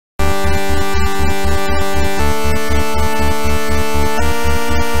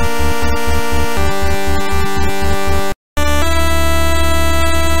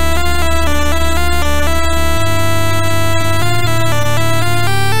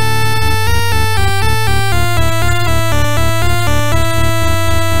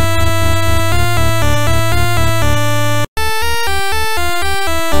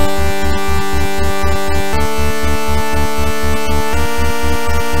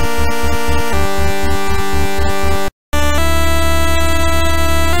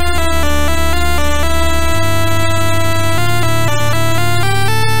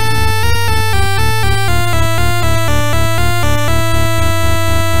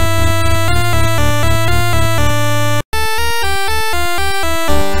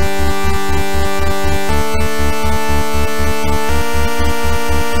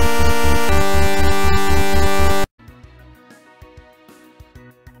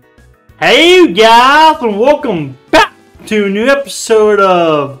Hey guys, and welcome back to a new episode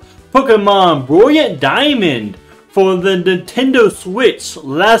of Pokemon Brilliant Diamond for the Nintendo Switch.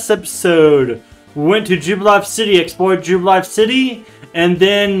 Last episode, we went to Jubilife City, explored Jubilife City, and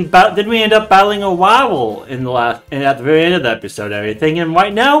then we end up battling a rival at the very end of the episode and everything. And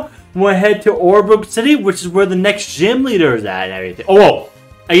right now, we're head to Oreburgh City, which is where the next gym leader is at and everything. Oh,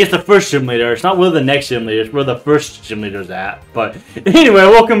 I guess the first gym leader. It's not where the next gym leader is, where the first gym leader is at. But anyway,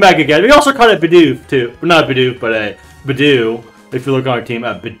 welcome back again. We also caught a Bidoof too. Well, not a Bidoof, but a Bidoo. If you look on our team,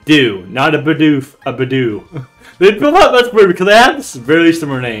 a Bidoo. Not a Bidoof, a Bidoo. That's weird because they have very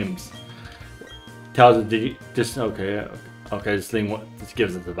similar names. Tells us, did you just, okay, this thing just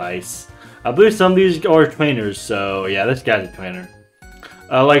gives us advice. I believe some of these are trainers, so yeah, this guy's a trainer.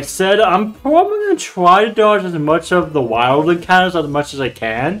 Like I said, I'm probably going to try to dodge as much of the wild encounters as much as I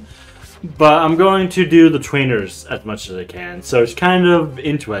can. But I'm going to do the trainers as much as I can. So it's kind of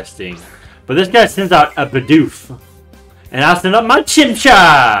interesting. But this guy sends out a Bidoof. And I'll send up my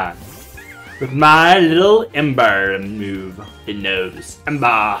Chimchar! With my little Ember move. It knows.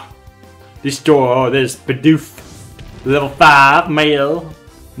 Ember. Restore this Bidoof. Level 5 male.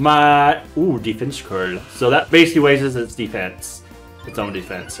 My, ooh, defense curl. So that basically raises its defense. Its own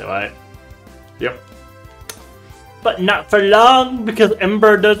defense, alright? Yep. But not for long, because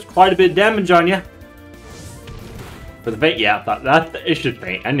Ember does quite a bit of damage on you. For the faint, yeah, I thought that it should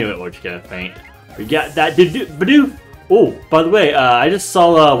faint. I knew it was gonna faint. We got that Bidoof. Oh, by the way, I just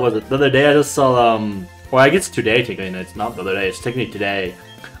saw, was it the other day? I just saw, well, I guess today, technically, it's not the other day, it's technically today,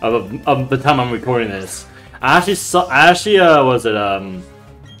 of the time I'm recording this. I actually saw, was it, God,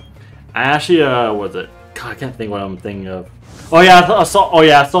 I can't think what I'm thinking of. Oh yeah, I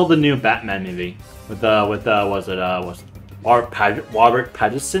saw the new Batman movie with Robert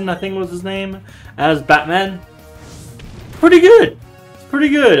Pattinson, I think was his name, as Batman. Pretty good. It's pretty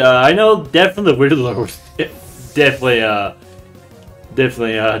good. I know definitely the Riddler was definitely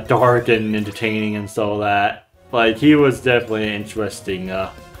dark and entertaining and so that. Like he was definitely interesting.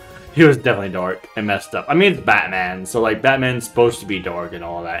 He was definitely dark and messed up. I mean, it's Batman, so like Batman's supposed to be dark and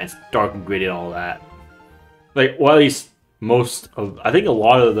all that. It's dark and gritty and all that. Like, well, at least most of, I think a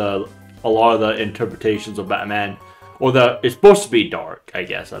lot of the interpretations of Batman, or it's supposed to be dark, I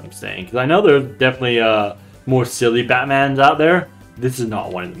guess I'm saying, because I know there's definitely more silly Batmans out there. This is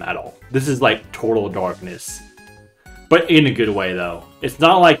not one of them at all. This is like total darkness, but in a good way though. It's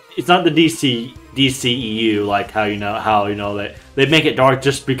not the DCEU, like how you know that they make it dark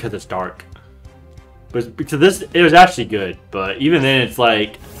just because it's dark. But because this, it was actually good, but even then it's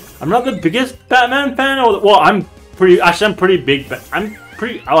like, I'm not the biggest Batman fan, well, I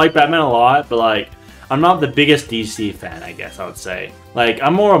like Batman a lot, but like, I'm not the biggest DC fan, I guess I would say. Like,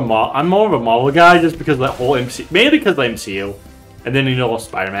 I'm more of a Marvel guy just because of that whole MCU, mainly because of the MCU, and then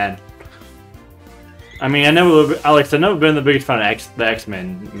Spider-Man. I mean, I've never been the biggest fan of the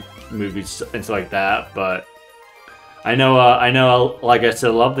X-Men movies and stuff like that, but I know, like I said,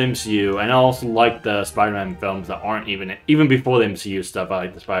 I love the MCU, and I also like the Spider-Man films that aren't even before the MCU stuff. I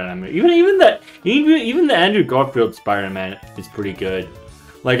like the Spider-Man movie. Even the Andrew Garfield Spider-Man is pretty good.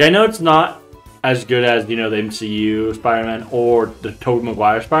 Like, I know it's not as good as, the MCU Spider-Man or the Tobey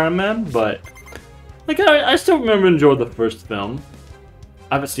Maguire Spider-Man, but like I still remember enjoying the first film.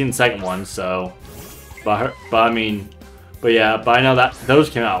 I haven't seen the second one, so but I know that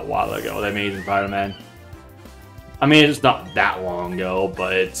those came out a while ago. The Amazing Spider-Man. I mean, it's not that long ago,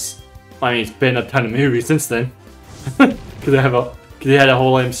 but it's been a ton of movies since then. Because he had a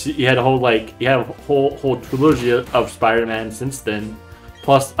whole trilogy of Spider-Man since then,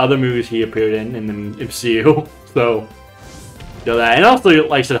 plus other movies he appeared in the MCU. So, that, and also,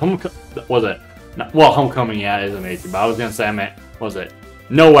 like I said, Homecoming, yeah, is amazing. But I was gonna say,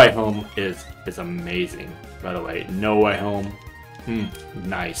 No Way Home is amazing. By the way, No Way Home,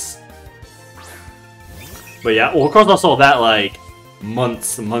 nice. But yeah, well, of course I saw that like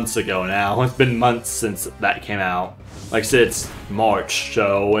months ago now. It's been months since that came out. Like I said, it's March,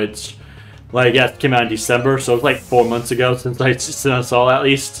 so it's like, yeah, it came out in December, so it's like 4 months ago since I saw that at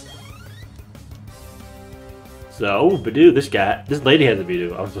least. So, oh, Bidoof, this lady has a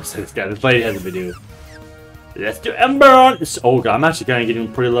Bidoof. I was gonna say this lady has a Bidoof. Let's do Ember on this. Oh god, I'm actually kind of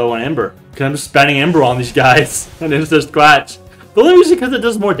getting pretty low on Ember, because I'm just spamming Ember on these guys, and it's just scratch. The only reason because it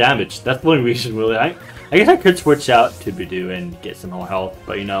does more damage. That's the only reason, really. I guess I could switch out to Bidoof and get some more health,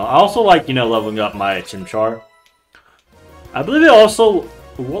 but I also like, leveling up my Chimchar. I believe it also,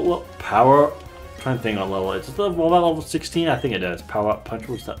 what power, I'm trying to think what level it is. Is it level 16? I think it does. Power up punch,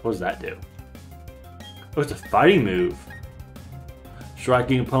 what does that do? Oh, it's a fighting move.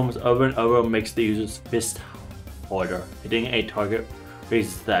 Striking opponents over and over makes the user's fist harder. Hitting a target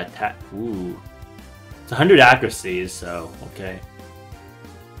Raises that attack. Ooh. It's 100 accuracy, so okay.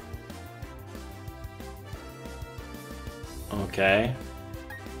 Okay.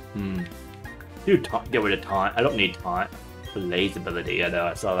 Dude, get rid of taunt. I don't need taunt. Blaze ability. Yeah, no,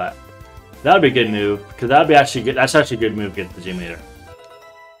 I saw that. That would be a good move, because that would be actually good. That's actually a good move against the gym leader.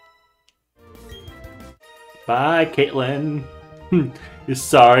 Bye, Caitlin. You're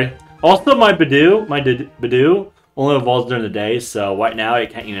sorry. Also, my Badoo only evolves during the day, so right now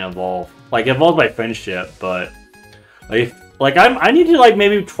it can't even evolve. Like, it evolves by friendship, but like I need to like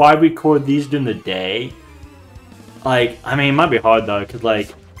maybe try record these during the day. Like, I mean, it might be hard though, cause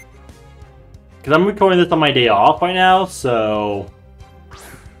I'm recording this on my day off right now, so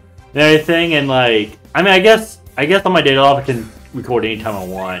and everything, and like, I mean, I guess on my day off I can record anytime I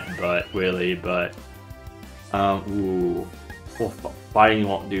want, but ooh, well, fighting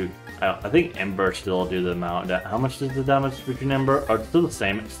won't do. I think Ember still do the amount. How much does the damage between Ember? Are still the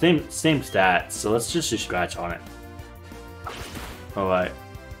same stats. So let's just do scratch on it. All right.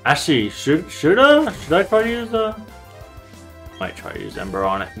 Actually, should I try to use might try to use Ember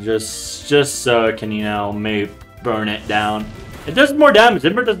on it just so it can, you know, maybe burn it down. It does more damage.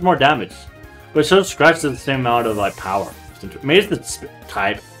 Ember does more damage, but so scratch does the same amount of like power. Maybe it's the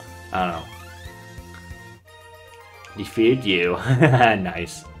type. I don't know. Defeated you.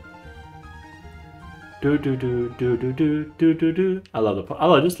 Nice. Do do do do do do do do do. I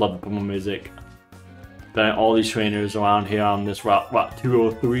just love the Pokemon music. Got all these trainers around here on this route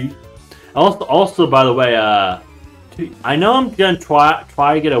 203. Also, by the way, I know I'm gonna try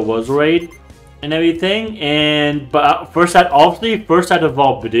to get a Roark and everything, but first I'd evolve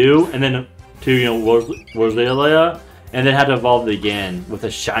Badoo, and then to, you know, Roark, and then had to evolve it again with a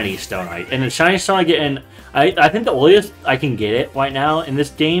shiny Stonite. And the shiny Stonite I get in, I think the earliest I can get it right now in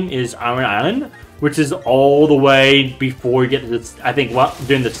this game is Iron Island, which is all the way before you get to this, I think,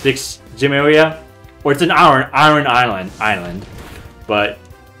 during the 6th gym area, or it's an Iron Island, but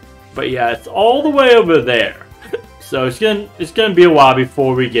yeah, it's all the way over there. So it's gonna be a while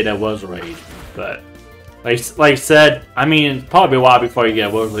before we get a Roark. But like I said, I mean, it's probably a while before you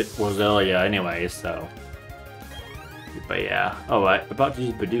get a Roark anyway. So, but yeah, all right, about to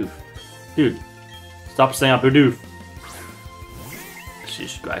use Bidoof, dude. Stop saying Bidoof.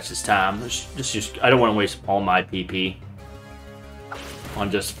 Just scratch this time. I don't want to waste all my PP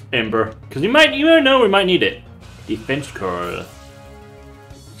on just Ember, because you never know, we might need it. Defense curl.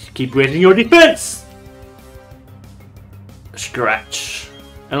 Just keep raising your defense. Scratch.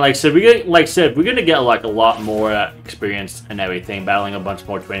 And like I said, we're gonna get like a lot more experience and everything, battling a bunch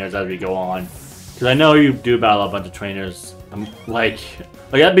more trainers as we go on. Because I know you do battle a bunch of trainers. Like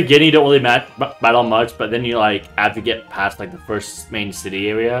at the beginning, you don't really battle much, but then you like after you get past like the first main city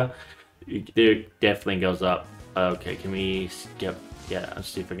area, it definitely goes up. Okay, can we skip? Yeah, let's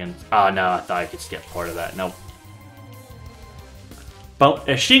see if we can. Oh no, I thought I could skip part of that. Nope. Bum,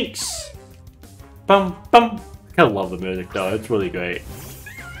 shinks. Bum bum. I love the music though. It's really great.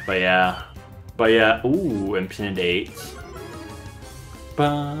 But yeah. Ooh, Infinite 8.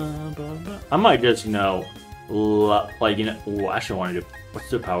 I might just, you know, like, you know, ooh, I actually want to do, what's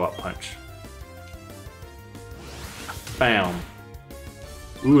the power up punch? Bam.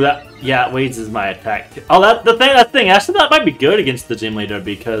 Ooh, it raises my attack. Oh, that thing, actually that might be good against the gym leader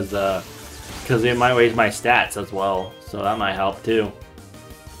because it might raise my stats as well. So that might help too.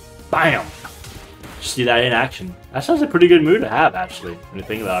 Bam! See that in action. That sounds a pretty good move to have, actually, when you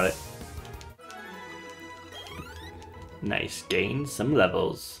think about it. Nice, gain some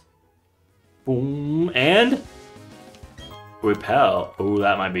levels. Boom, and repel. Oh,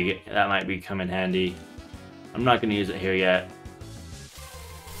 that might come in handy. I'm not gonna use it here yet,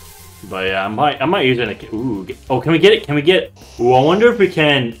 but yeah, I might use it. Ooh, oh, can we get it? Can we get? Ooh, I wonder if we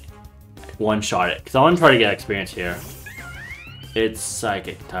can one-shot it, because I want to try to get experience here. It's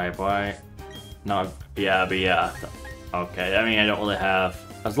psychic type, right? No, yeah, but yeah. Okay, I mean, I don't really have.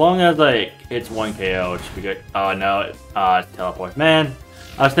 As long as like it's 1 KO, it should be good. Oh no, teleport. Man,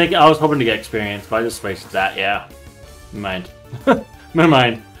 I was hoping to get experience, but I just wasted that. Yeah, never mind. Never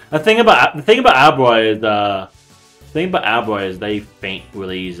mind. The thing about Abroy is they faint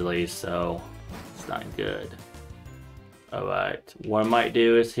really easily, so it's not good. All right, what I might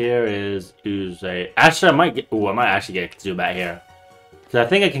do is use a. Actually, I might actually get Zubat here, because I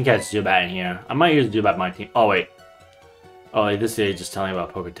think I can catch Zubat in here. I might use Zubat my team. Oh wait. Oh, wait, this is just telling me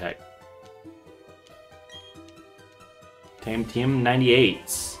about Poketech. Team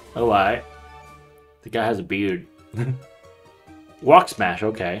 98. Oh, alright. The guy has a beard. Rock Smash,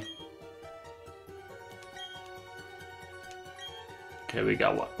 okay. Okay, we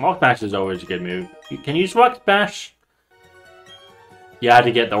got what? Rock Smash is always a good move. Can you use Rock Smash? Yeah, I had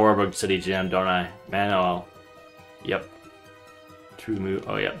to get the Oreburgh City Gem, don't I? Man, oh well. Yep. True move.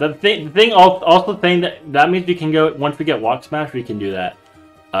 Oh yeah. The thing also that means we can go once we get Walk Smash, we can do that.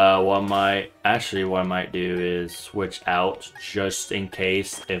 What I might do is switch out just in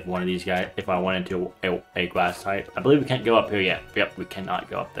case if one of these guys, if I went into a grass type. I believe we can't go up here yet. Yep, we cannot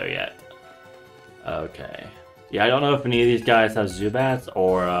go up there yet. Okay. Yeah, I don't know if any of these guys have Zubats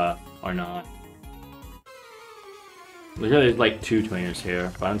or not. There's like 2 trainers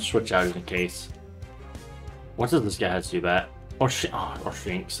here, but I'm gonna switch out just in case. What does this guy have Zubat? Or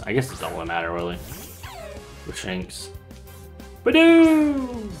Shinx. I guess it doesn't matter really. Or Shinx.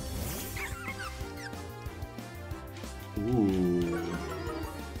 Badoo! Ooh.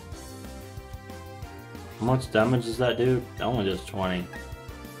 How much damage does that do? That only does 20.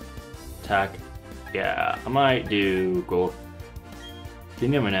 Attack. Yeah, I might do gold. You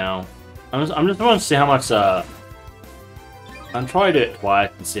never know. I'm just want to see how much I'm trying to do it twice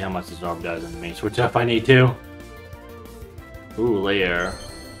and see how much this orb does in me. Switch up if I need to. Ooh, layer.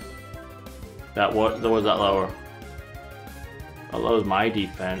 That was that lower. That lowers my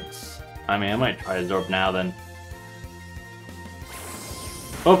defense. I mean, I might try to absorb now then.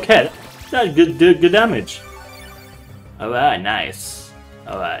 Okay, that's good damage. Alright, nice.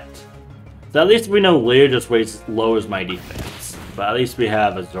 Alright. So at least we know layer just lowers my defense. But at least we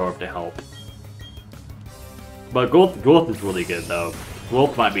have absorb to help. But growth is really good though.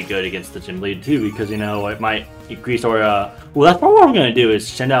 Growth might be good against the gym lead too, because you know it might increase our well, that's probably what I'm gonna do is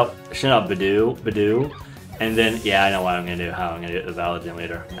send out Badoo, and then yeah, I know what I'm gonna do. How I'm gonna do it the valid gym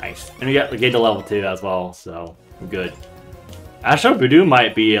leader. Nice. And we get to level 2 as well, so we're good. Actually, Badoo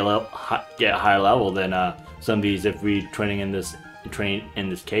might be get a higher level than some of these if we train in this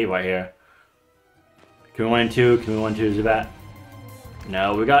cave right here. Can we 1-2? Can we 1-2 Zubat?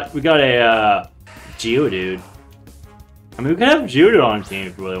 No, we got a Geodude. I mean, we could have Geodude on team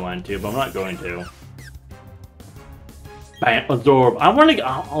if we really wanted to, but I'm not going to. Bam, absorb. I want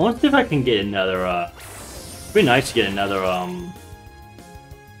to see if I can get another. It'd be nice to get another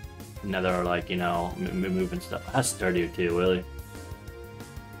like you know move and stuff. That's sturdy too, really.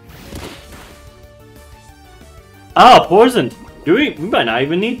 Oh, poisoned. Do we might not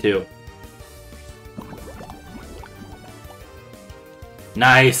even need to.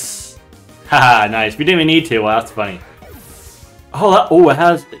 Nice. Haha, nice. We didn't even need to. Well, that's funny. Oh, it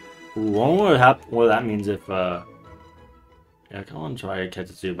has. I wonder what that means if. Yeah, I kind of want to try to catch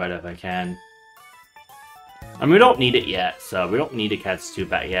a Zubat if I can. I mean, we don't need it yet, so we don't need to catch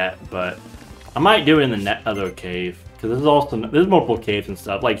Zubat yet. But I might do it in the other cave because there's multiple caves and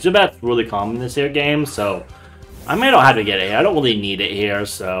stuff. Like Zubat's really common in this here game, so I may not have to get it here. I don't really need it here,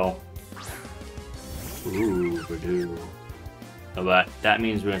 so. Ooh, Badoo. But that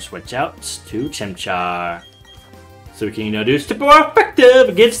means we're gonna switch out to Chimchar. So we can, you know, do super effective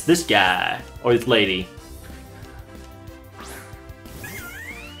against this guy. Or this lady.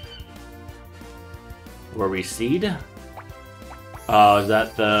 Where we seed? Oh, is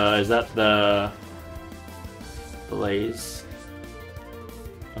that the Blaze?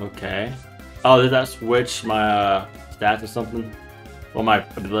 Okay. Oh, did that switch my stats or something? Or my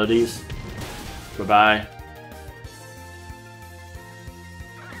abilities? Goodbye.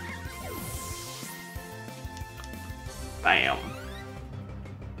 Bam.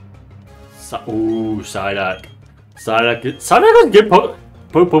 Ooh, Psyduck. Psyduck is a good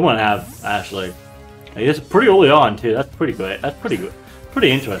Pokemon to have, actually. It's pretty early on, too. That's pretty good. That's pretty good.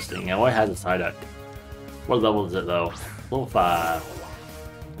 Pretty interesting. And what has a Psyduck? What level is it, though? Level 5.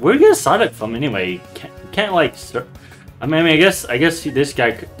 Where do you get a Psyduck from, anyway? You can't like... I mean, I guess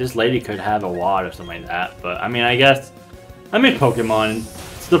this lady could have a wad or something like that. But, I mean, I Pokemon.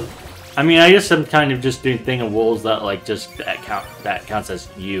 I mean, I guess I'm kind of just doing thing of wolves that like just that counts as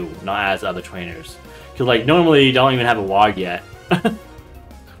you, not as other trainers. Cause like normally you don't even have a WOG yet.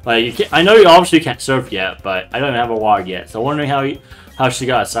 Like you can't, I know you obviously can't surf yet, but I don't even have a WOG yet. So I'm wondering how she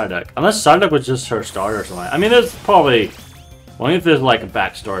got a Psyduck. Unless Psyduck was just her starter or something. I mean, there's probably. Well, if there's like a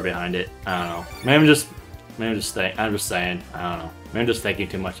backstory behind it, I don't know. Maybe I'm just saying. I don't know. Maybe I'm just thinking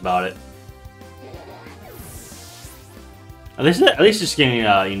too much about it. At least just getting,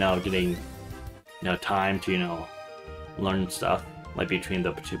 getting time to, learn stuff, like between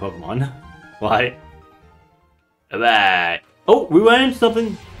the 2 Pokemon. Why? Alright. Oh, we ran into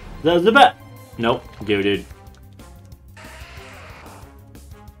something. That was the bet. Nope. Geodude.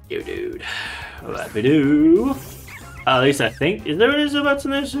 Alright, Badoo. At least I think. Is there any Zubats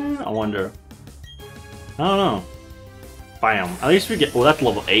in this? I wonder. I don't know. Bam. At least we get. Oh, that's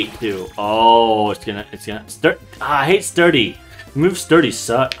level 8 too. Oh, it's gonna. I hate sturdy. Move sturdy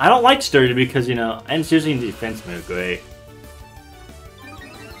suck. I don't like sturdy because and it's using the defense move. Great.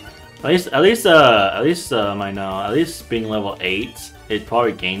 at least being level 8, it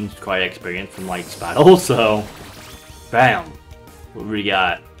probably gains quite experience from like battle. So, bam, what we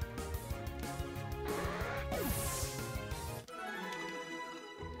got?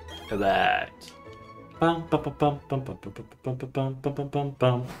 Look at that.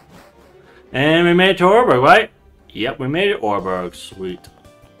 And we made it to Oreburgh, right? Yep, we made it Oreburgh. Sweet.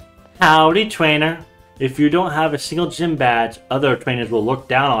 Howdy, trainer. If you don't have a single gym badge, other trainers will look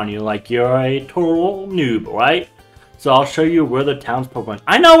down on you like you're a total noob, right? So I'll show you where the town's Pokemon.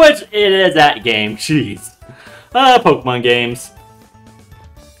 I know it is that game. Jeez. Pokemon games.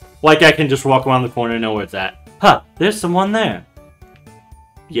 Like I can just walk around the corner and know where it's at. Huh, there's someone there.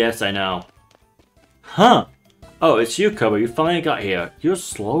 Yes, I know. Huh. Oh, it's you, Cobra. You finally got here. You're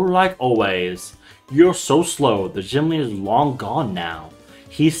slow like always. You're so slow. The gym leader's long gone now.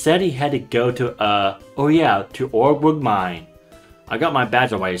 He said he had to go to, oh yeah, to Oreburgh Mine. I got my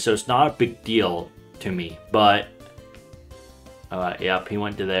badge already, so it's not a big deal to me, but... yep, he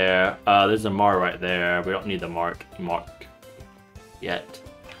went to there. There's a mark right there. We don't need the mark yet.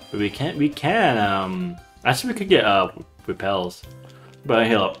 But we can, actually we could get, repels. But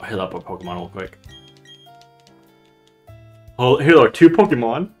heal up our Pokemon real quick. Oh, here are 2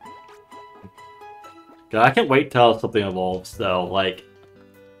 Pokemon. God, I can't wait till something evolves, though, like...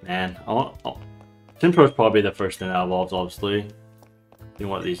 Man, Chimchar is probably the first thing that evolves, obviously. You know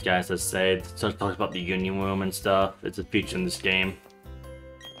what these guys have said. So it talks about the Union Room and stuff. It's a feature in this game.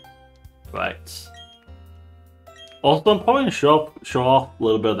 Right. Also, I'm probably gonna show off a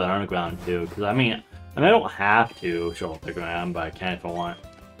little bit of the underground too, because I mean, I don't have to show off the ground, but I can if I want.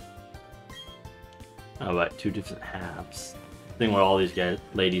 Alright, 2 different halves. Think what all these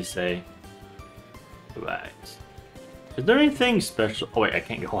ladies say. Right. Is there anything special? Oh wait, I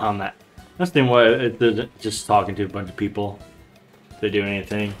can't go on that. That's the thing. What? They're just talking to a bunch of people. If they do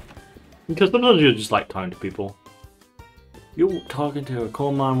anything, because sometimes you just like talking to people. You're talking to a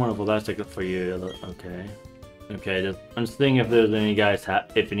coal mine. Wonderful. That's like for you. Okay. Okay. I'm just thinking if there's any guys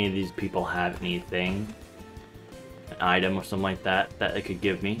if any of these people have anything, an item or something like that they could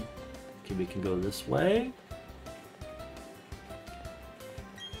give me. Okay, we can go this way.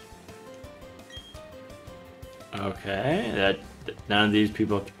 Okay, none of these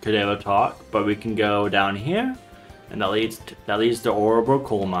people could ever talk, but we can go down here, and that leads to Oreburgh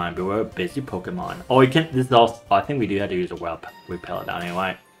coal mine. But we're a busy Pokemon. Oh, we can. This is also. I think we do have to use a well repel down here,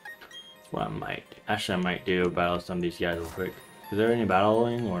 right? That's what I might. Actually, I might do battle some of these guys real quick. Is there any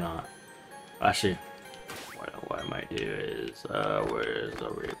battling or not? Actually, what I might do is where's the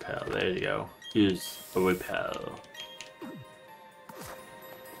repel? There you go. Use a repel.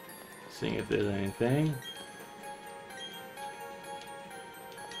 Seeing if there's anything.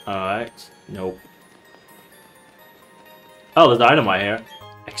 Alright. Nope. Oh, there's an item right here.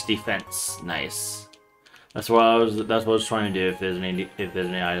 X defense. Nice. That's what I was trying to do if there's any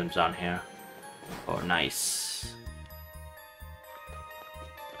items on here. Oh, nice.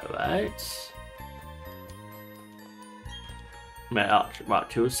 Alright. About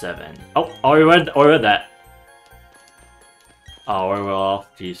 207. Oh, I read that. Oh, we're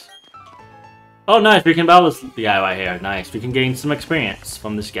off. Jeez. Oh, nice. We can battle this guy right here. Nice. We can gain some experience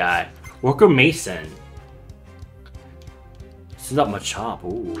from this guy. Worker Mason. This is up Machop.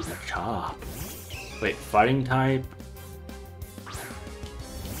 Ooh, Machop. Wait, fighting type.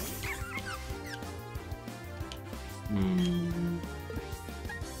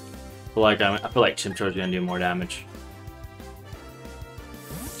 I feel like Chimchar's gonna do more damage.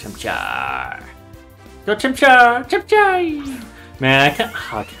 Chimchar. Go Chimchar! Chimchar! Man, I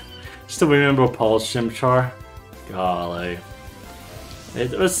can't still remember Paul's Chimchar. Golly.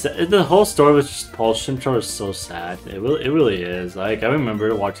 The whole story with just Paul's Chimchar was so sad. It really is. Like, I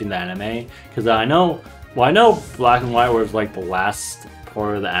remember watching the anime, because I know Black and White was like the last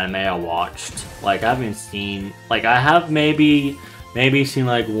part of the anime I watched. Like, I haven't seen, like, I have maybe seen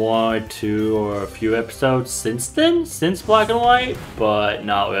like 1 or 2 or a few episodes since then, since Black and White, but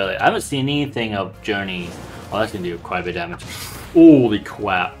not really. I haven't seen anything of Journey. Oh, that's gonna do quite a bit of damage. Holy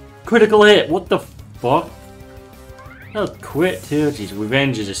crap. Critical hit, what the fuck? That was quit too. Jeez,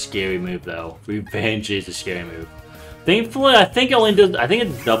 Revenge is a scary move though. Revenge is a scary move. Thankfully, I think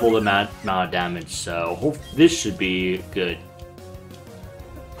it doubled the amount of damage, so this should be good.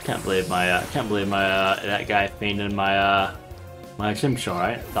 Can't believe that guy fainted my Chimchar,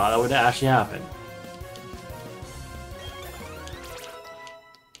 right? Thought that would actually happen.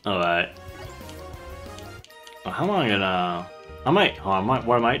 Alright. Well, how am I gonna...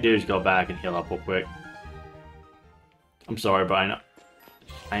 what I might do is go back and heal up real quick. I'm sorry, but I know.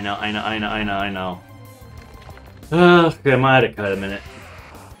 Okay, I might have to cut a minute.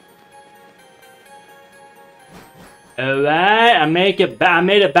 Alright, I made it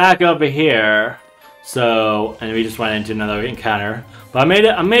back over here. So, and we just went into another encounter. But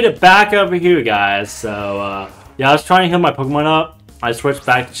I made it back over here, guys. So, yeah, I was trying to heal my Pokemon up. I switched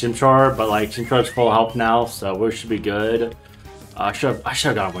back to Chimchar, but like Chimchar's full health now, so we should be good. I should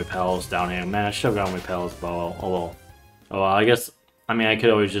have gotten Repels down here, man. I should have gotten Repels, but oh well. I guess. I mean, I could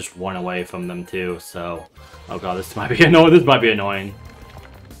always just run away from them too. So, oh god, this might be annoying. This might be annoying.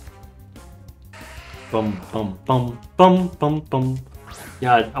 Bum bum bum bum bum bum.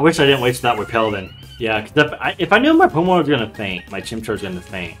 Yeah, I wish I didn't waste that Repel then. Yeah, because if I knew my Pokemon was gonna faint, my Chimchar was gonna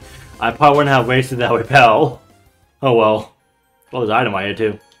faint, I probably wouldn't have wasted that Repel. Oh well. Well, there's an item I had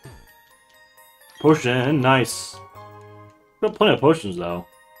too. Potion, nice. Got plenty of potions though.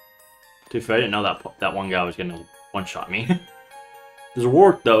 To be fair, I didn't know that one guy was gonna one-shot me. There's a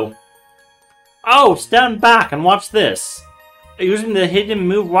Roark though. Oh, stand back and watch this. Using the hidden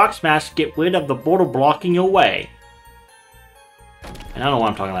move Rock Smash to get rid of the boulder blocking your way. And I don't know why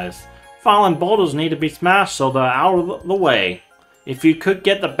I'm talking like this. Fallen boulders need to be smashed so they're out of the way. If you could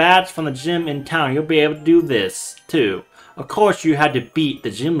get the badge from the gym in town, you'll be able to do this too. Of course, you had to beat the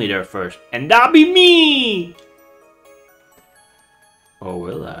gym leader first, and that'll be me! Or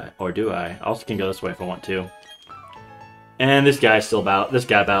will I? Or do I? I also can go this way if I want to. And this guy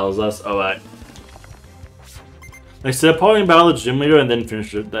battles us. Alright. Like I said, probably battle the gym leader and then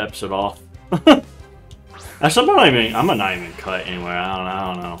finish the episode off. Actually, I might not even cut anywhere.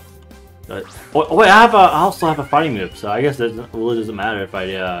 I don't know. But, oh wait, I also have a fighting move, so I guess it really doesn't matter if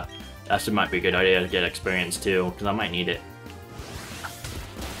I actually might be a good idea to get experience too, because I might need it.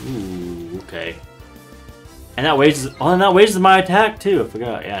 Ooh, okay. And that raises my attack too. I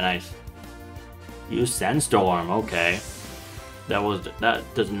forgot. Yeah, nice. Use Sandstorm. Okay. That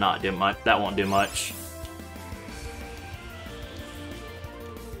does not do much. That won't do much.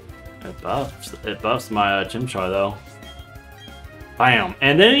 It buffs my Chimchar though. Bam,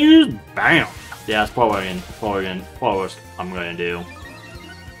 and then you use bam. Yeah, that's probably what I'm gonna do.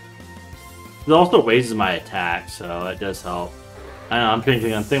 It also raises my attack, so it does help. I know, I'm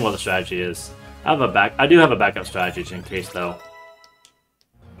thinking what the strategy is. I do have a backup strategy in case though.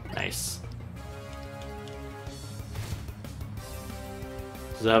 Nice.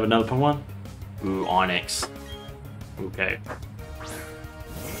 Does it have another Pokemon? Ooh, Onyx. Okay.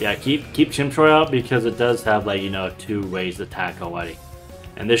 Yeah, keep Chimchar out because it does have like, you know, 2 raised attack already.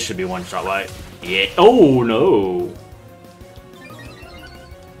 And this should be one shot, right? Yeah. Oh no.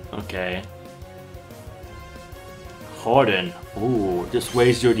 Okay. Harden. Ooh, just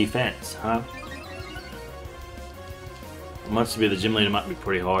raise your defense, huh? Must be the gym leader might be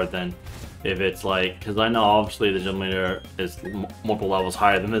pretty hard then. If it's like, because I know obviously the gym leader is multiple levels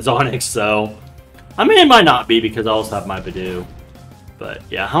higher than the Onyx, so I mean it might not be because I also have my Bidoof. But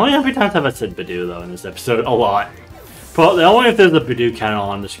yeah, how many times have I said Bidoof though in this episode? A lot. Probably, I wonder if there's a Bidoof counter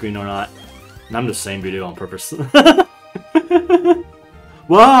on the screen or not. And I'm just saying Bidoof on purpose.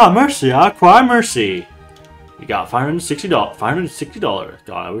 Wow, mercy! I cry mercy. You got $560. $560.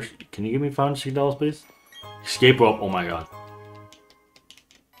 God, I wish. Can you give me $560, please? Escape rope. Oh my god.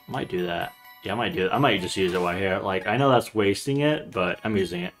 I might do that. Yeah, I might do it. I might just use it right here. Like, I know that's wasting it, but I'm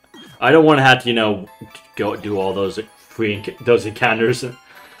using it. I don't want to have to, you know, go do all those those encounters. It'd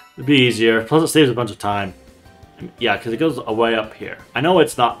be easier. Plus, it saves a bunch of time. Yeah, because it goes away up here. I know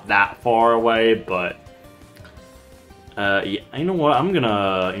it's not that far away, but yeah, you know what? I'm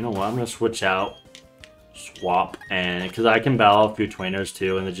gonna switch out, swap, and because I can battle a few trainers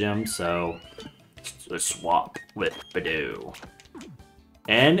too in the gym, so let's swap with Bidoof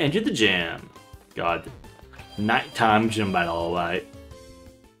and enter the gym. God, nighttime gym battle, alright.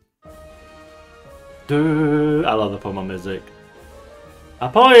 I love the Pokemon music. I'll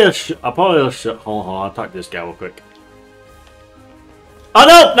probably hold on, I'll talk to this guy real quick.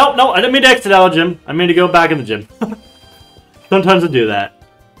 Oh no, I didn't mean to exit out of the gym. I mean to go back in the gym. Sometimes I do that.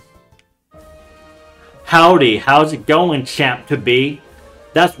 Howdy, how's it going, champ to be?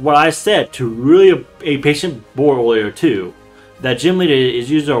 That's what I said to really a patient boy earlier too. That gym leader is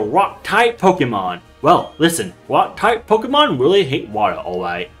using a rock-type Pokemon. Well, listen, rock-type Pokemon really hate water,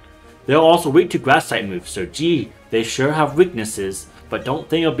 alright. They're also weak to grass-type moves, so gee, they sure have weaknesses. But don't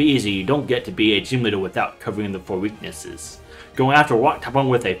think it'll be easy. You don't get to be a gym leader without covering the 4 weaknesses. Going after a rock-type one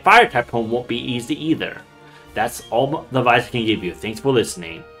with a fire-type one won't be easy either. That's all the advice I can give you. Thanks for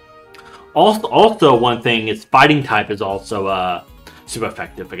listening. Also one thing is fighting type is also super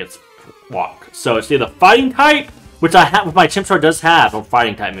effective against rock. So it's either fighting type, which I have, my Chimchar does have a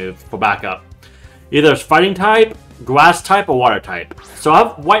fighting type move for backup. Either it's fighting type, grass type, or water type. So I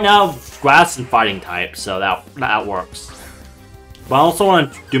have right now grass and fighting type, so that works. But I also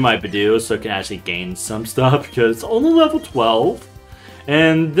want to do my Badoo so I can actually gain some stuff because it's only level 12.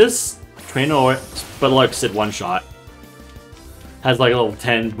 And this trainer, but like I said, one shot. Has like a level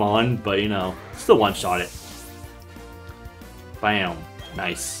 10 mon, but you know, still one shot it. Bam.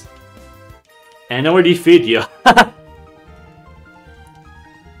 Nice. And I already defeat you.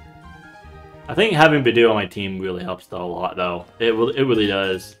 I think having Badoo on my team really helps though a lot though. It really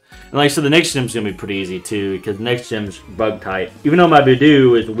does. And like I said, the next gym's gonna be pretty easy too, because the next gym's bug type. Even though my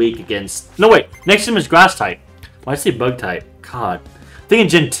Badoo is weak against... No wait, next gym is grass type. Why did I say bug type? God. I think in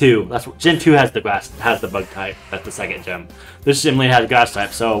Gen 2, that's what Gen 2 has the bug type. That's the second gym. This gym has grass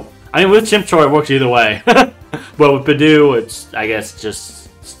type, so I mean with Chimchar it works either way. But with Badoo, it's I guess just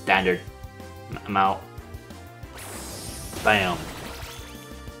standard. I'm out. Bam.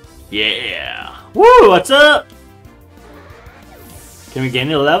 Yeah. Woo, what's up? Can we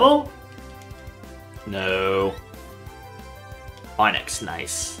gain a level? No. Onyx,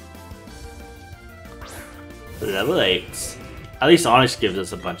 nice. Level 8. At least Onyx gives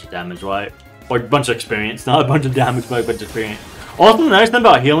us a bunch of damage, right? Or a bunch of experience. Not a bunch of damage, but a bunch of experience. Also, the nice thing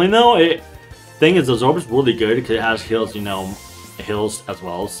about healing, though, thing is, those orbs really good because it has heals, you know, heals as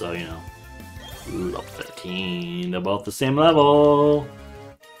well, so, you know. Ooh, level 13. They're both the same level.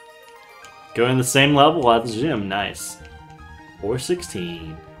 Going the same level at the gym, nice. Or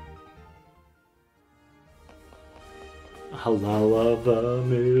 16. Hello of the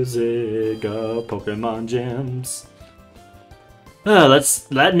music of Pokemon gyms. Now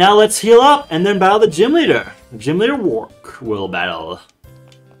let's heal up and then battle the gym leader. Gym leader Roark will battle.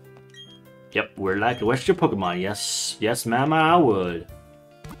 Yep, we're like, what's your Pokemon? Yes, ma'am, I would.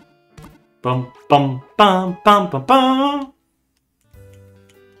 Bum bum bum bum bum bum.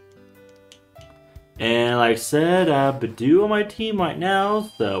 And like I said, Badoo on my team right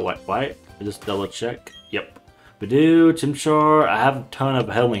now. So what? Just double check. Yep. Badoo, Chimchar. I have a ton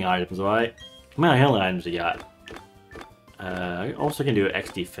of healing items, right? How many healing items I got? I also can do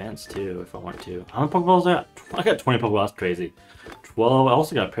X defense too if I want to. How many Pokeballs I got? I got 20 Pokeballs. That's crazy. 12. I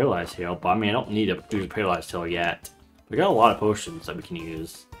also got a paralyzed heal, but I mean I don't need to use a paralyzed heal yet. We got a lot of potions that we can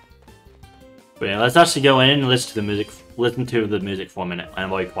use. But yeah, let's actually go in and listen to the music for a minute.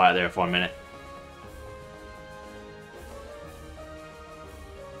 And I'll be quiet there for a minute.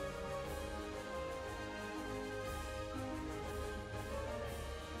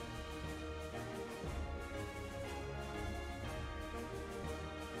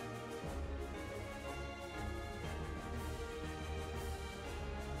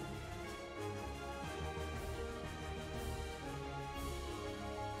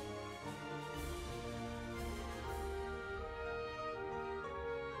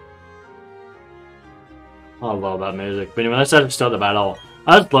 I love that music. But anyway, let's actually start the battle.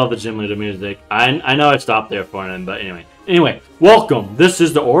 I just love the gym leader music. I know I stopped there for him, but anyway. Anyway, welcome. This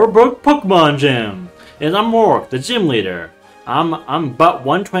is the Oreburgh Pokemon Gym. And I'm Roark, the gym leader. I'm but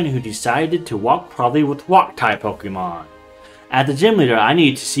one trainer who decided to walk proudly with Rock-type Pokemon. As the gym leader, I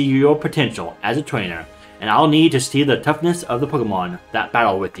need to see your potential as a trainer. And I'll need to see the toughness of the Pokemon that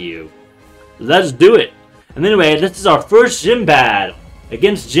battle with you. Let's do it. And anyway, this is our first gym battle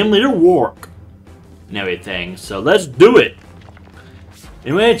against gym leader Roark. And everything, so let's do it.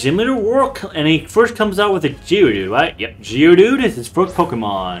 Anyway, gym leader Roark, and he first comes out with a Geodude, right? Yep, Geodude is his first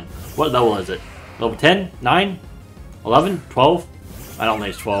Pokemon. What level is it? Level 10, 9, 11, 12? I don't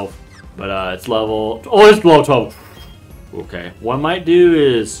think it's 12, but it's level. Oh, it's level 12. Okay, what I might do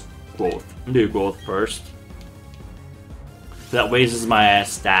is growth. I'm gonna do growth first. That raises my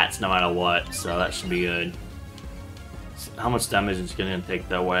stats no matter what, so that should be good. How much damage is gonna take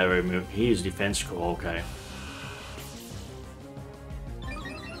though, whatever he moves? He uses defense scroll, okay.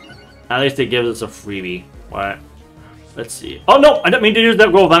 At least it gives us a freebie. What? Let's see. Oh no! I didn't mean to use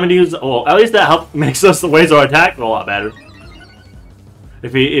that growth. I mean to use. Oh, at least that help makes us the ways our attack a lot better.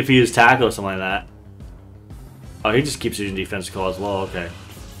 If he used tackle or something like that. Oh, he just keeps using defense scroll as well. Okay.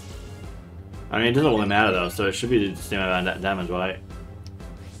 I mean, it doesn't really matter though, so it should be the same amount of damage, right?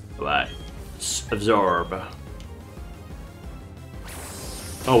 Right. Absorb.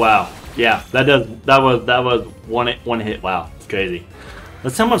 Oh wow, yeah, that was one hit. Wow, it's crazy.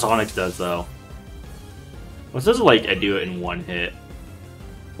 Let's see how much Onyx does though. What does like I do it in one hit?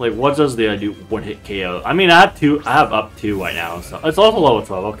 Like what does the I do one hit KO? I mean I have up 2 right now, so it's also level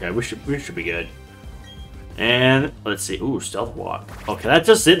 12. Okay, we should be good. And let's see. Ooh, stealth walk. Okay, that's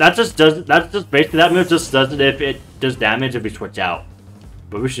just it. That's just basically that move just does it if it does damage if we switch out.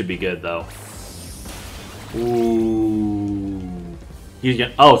 But we should be good though. Ooh. He's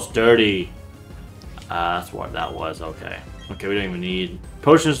gonna. Oh, sturdy. That's what that was. Okay. Okay, we don't even need.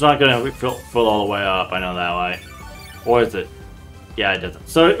 Potion's not gonna fill all the way up. I know that, right? Or is it? Yeah, it doesn't.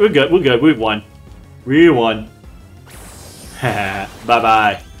 So we're good. We're good. We won. We won.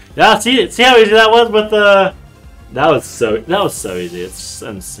 Bye-bye. Yeah, see how easy that was with the... That was so easy. It's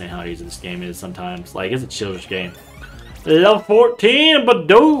insane how easy this game is sometimes. Like, it's a childish game. Level 14, but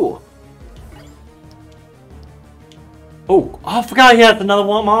do. Oh, I forgot he had another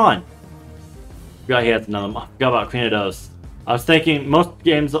one on. Forgot he had another one. Forgot about Cranidos. I was thinking most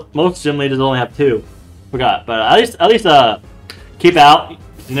gym leaders only have 2. Forgot, but at least keep out.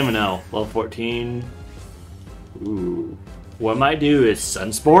 You never know. Level 14. Ooh. What I might do is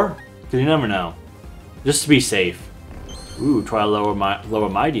Sunspore, because you never know. Just to be safe. Ooh, try to lower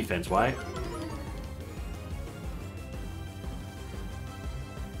my defense, right?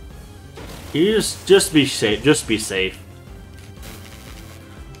 You just be safe. Just be safe.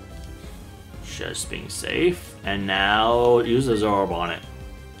 Just being safe. And now use a Zorb on it.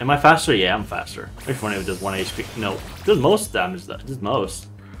 Am I faster? Yeah, I'm faster. Which one if it does 1 HP? No, it does most damage. It does most.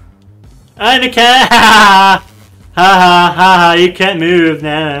 And it can't. Ha ha ha! You can't move.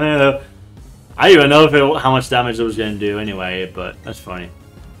 No. I don't even know how much damage it was gonna do anyway, but that's funny.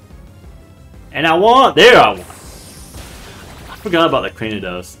 And I won. There I won. I forgot about the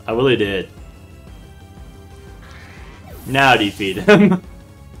Cranidos. I really did. Now defeat him.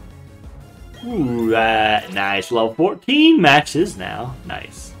 Ooh, nice. Level 14 matches now.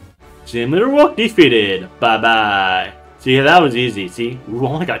 Nice. Gym Leader Roark defeated. Bye-bye. See, that was easy. See? We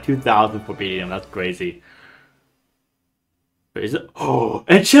only got 2,000 for beating him. That's crazy. Wait, is it? Oh,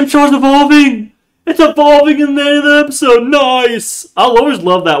 and Chimchar's evolving! It's evolving in the end of the episode. Nice! I'll always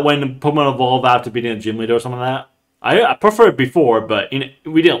love that when Pokemon evolve after beating a gym leader or something like that. I prefer it before, but you know,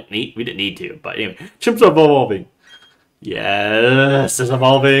 we didn't need to. But anyway, Chimps are evolving. Yes, it's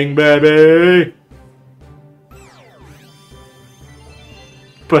evolving, baby.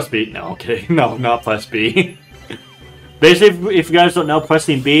 Press B. No, I'm kidding. No, not press B. Basically, if you guys don't know,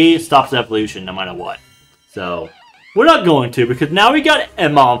 pressing B stops the evolution no matter what. So we're not going to, because now we got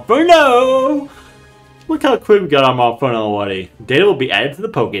Monferno. Look how quick we got our Monferno already. Data will be added to the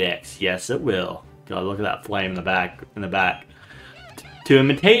Pokédex. Yes, it will. God, look at that flame in the back. To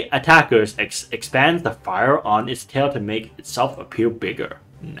imitate attackers, expands the fire on its tail to make itself appear bigger.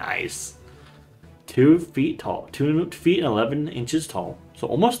 Nice. 2 feet tall. 2 feet and 11 inches tall. So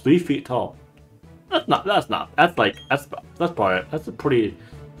almost 3 feet tall. That's a pretty...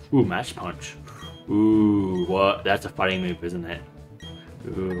 Ooh, match punch. Ooh, what? That's a fighting move, isn't it?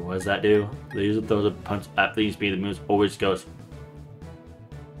 Ooh, what does that do? The user throws a punch at the speed. The move always goes.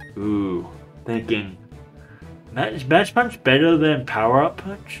 Ooh, thinking. Match punch better than power up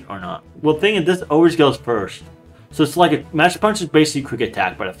punch or not? Well, thing is, this always goes first. So it's like a match punch is basically quick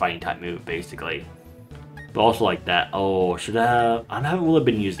attack, but a fighting type move, basically. But also like that. Oh, should I have? I haven't really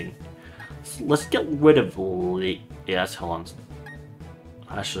been using. So let's get rid of. Yes, hold on.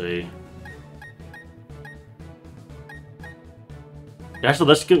 Actually,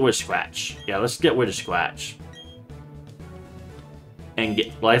 let's get rid of Scratch. Yeah, let's get rid of Scratch. And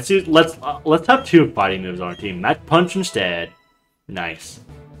get let's have 2 fighting moves on our team. Match punch instead. Nice.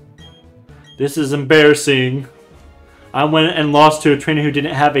 This is embarrassing. I went and lost to a trainer who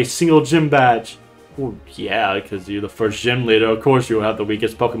didn't have a single gym badge. Well, yeah, because you're the first gym leader. Of course, you'll have the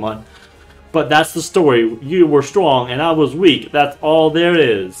weakest Pokemon. But that's the story. You were strong and I was weak. That's all there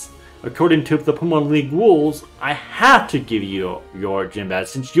is. According to the Pokemon League rules, I have to give you your gym badge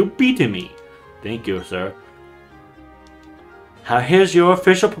since you beat me. Thank you, sir. Now here's your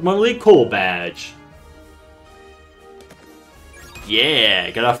official Pokemon League Coal badge.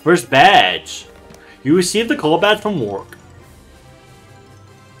 Yeah, got our first badge. You received the Coal badge from Roark.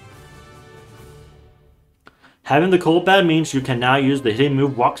 Having the Coal badge means you can now use the hidden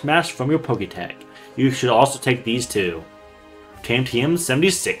move Rock Smash from your Poketech. You should also take these 2. TM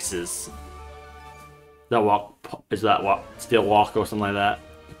 76s. Is that walk Steel Walk or something like that?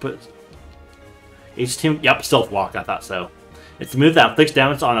 But each team, yep, Stealth Walk. I thought so. It's a move that inflicts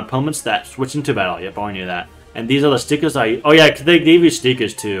damage on opponents that switch into battle. Yep, I knew that. And these are the stickers oh yeah, they gave you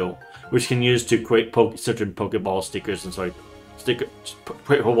stickers too, which can use to create certain Pokeball stickers and create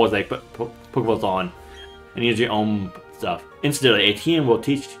Pokeballs they put Pokeballs on, and use your own stuff. Instantly, a team will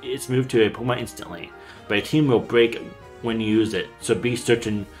teach its move to a Pokemon instantly, but a team will break when you use it. So be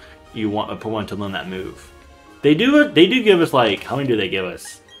certain you want a Pokemon to learn that move. They do give us like, how many do they give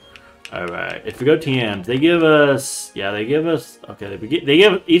us? Alright, if we go TMs, they give us, okay,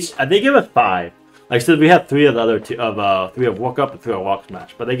 they give us 5. Like I said, we have 3 of the other 2, 3 of Walk Up and 3 of Walk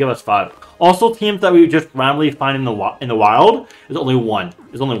Smash, but they give us 5. Also, teams that we just randomly find in the wild is only 1.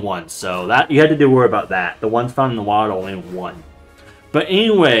 There's only 1, so that you had to worry about that. The ones found in the wild are only 1. But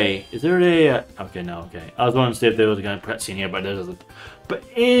anyway, is there a... okay, no, okay. I was going to see if there was a kind of cutscene here, but there isn't. But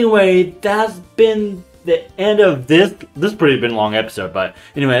anyway, that's been the end of this. This has pretty been a long episode, but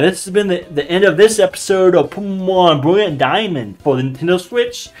anyway, this has been the end of this episode of Pokemon Brilliant Diamond for the Nintendo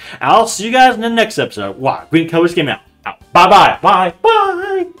Switch. I'll see you guys in the next episode. Wow, GreenCobrasGaming out. Bye-bye. Bye. Bye.